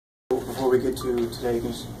we get to today,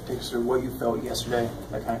 can you take us through what you felt yesterday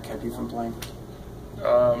that kind of kept you from playing?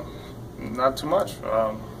 Not too much.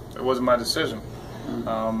 It wasn't my decision.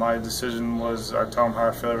 My decision was I tell them how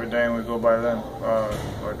I feel every day, and we go by then,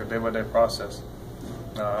 like a day-by-day process.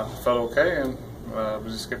 Felt okay, and we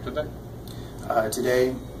just skipped the day.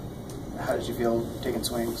 Today, how did you feel taking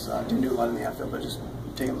swings? Didn't do a lot in the outfield, but just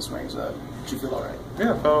taking the swings. Did you feel all right?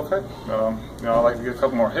 Yeah, I felt okay. I'd like to get a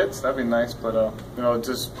couple more hits. That'd be nice, but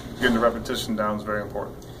just getting the repetition down is very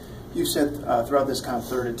important. You said throughout this kind of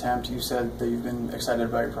third attempt, you said that you've been excited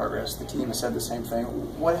about your progress. The team has said the same thing.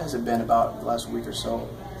 What has it been about the last week or so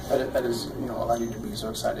that has allowed you to be so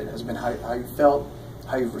excited? Has it been how you felt,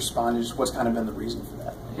 how you've responded? Just what's kind of been the reason for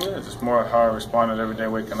that? Yeah, just more how I responded every day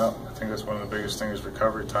waking up. I think that's one of the biggest things,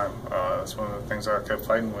 recovery time. That's one of the things I kept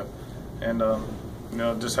fighting with. And,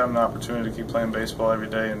 just having the opportunity to keep playing baseball every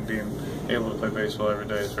day and being able to play baseball every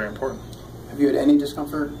day is very important. Have you had any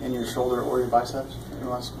discomfort in your shoulder or your biceps in the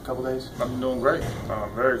last couple days? I'm doing great.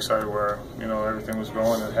 I'm very excited where, everything was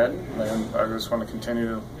going and heading. And I just want to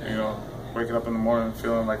continue to, waking up in the morning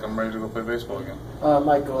feeling like I'm ready to go play baseball again.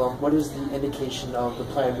 Michael, what is the indication of the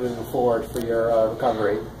plan moving forward for your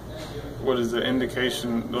recovery? What is the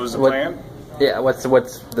indication? What is the plan? Yeah, what's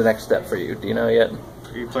the next step for you? Do you know yet?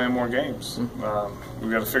 Keep playing more games. We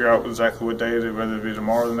got to figure out exactly what day, whether it be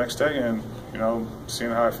tomorrow or the next day, and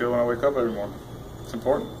seeing how I feel when I wake up every morning. It's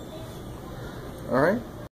important. All right.